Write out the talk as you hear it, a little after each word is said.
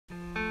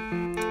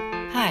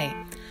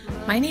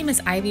My name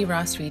is Ivy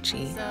Ross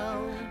Ricci.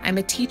 I'm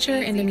a teacher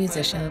and a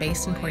musician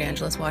based in Port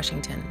Angeles,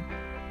 Washington.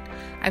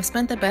 I've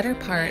spent the better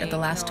part of the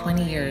last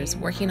 20 years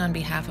working on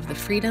behalf of the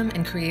freedom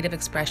and creative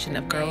expression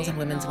of girls' and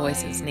women's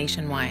voices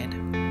nationwide.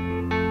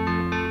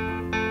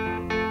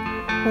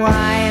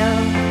 While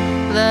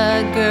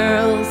the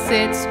girls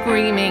sit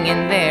screaming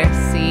in their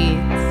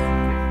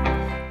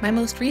seats. My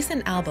most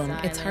recent album,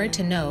 It's Hard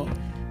to Know,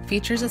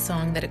 features a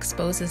song that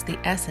exposes the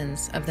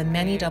essence of the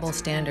many double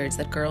standards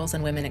that girls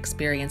and women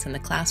experience in the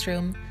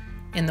classroom,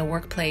 in the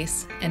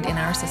workplace, and in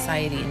our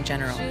society in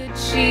general. Should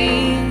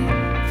she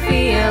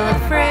feel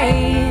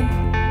afraid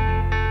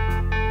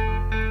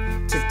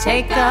to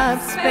take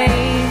up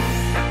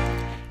space?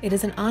 It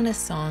is an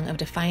honest song of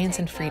defiance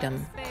and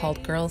freedom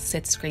called Girls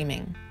Sit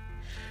Screaming.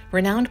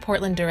 Renowned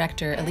Portland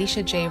director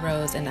Alicia J.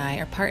 Rose and I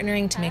are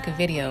partnering to make a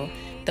video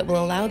that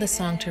will allow the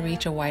song to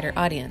reach a wider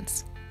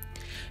audience.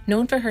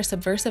 Known for her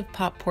subversive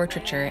pop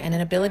portraiture and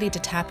an ability to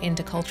tap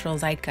into cultural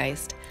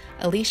zeitgeist,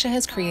 Alicia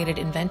has created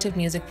inventive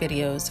music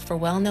videos for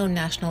well-known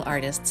national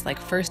artists like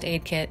First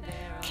Aid Kit,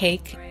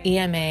 Cake,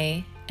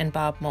 EMA, and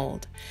Bob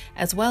Mould,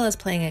 as well as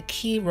playing a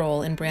key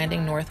role in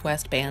branding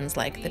Northwest bands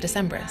like the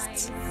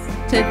Decemberists.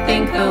 To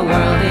think the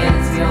world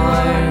is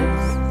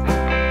yours,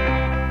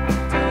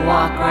 to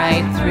walk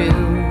right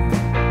through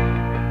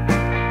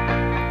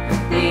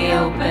the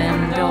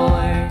open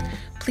door.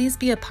 Please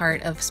be a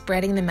part of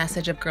spreading the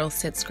message of Girls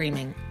Sit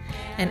Screaming,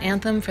 an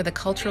anthem for the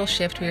cultural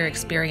shift we are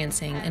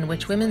experiencing in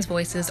which women's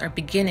voices are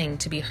beginning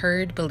to be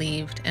heard,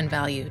 believed, and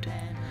valued.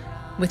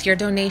 With your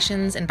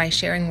donations and by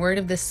sharing word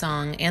of this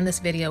song and this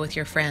video with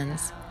your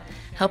friends,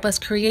 help us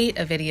create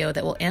a video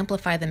that will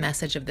amplify the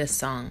message of this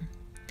song.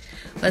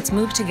 Let's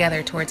move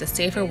together towards a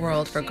safer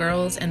world for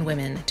girls and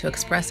women to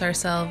express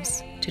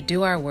ourselves, to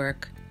do our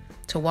work,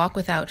 to walk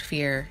without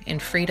fear in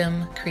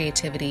freedom,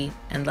 creativity,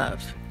 and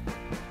love.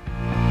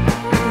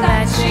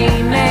 That she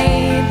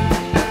made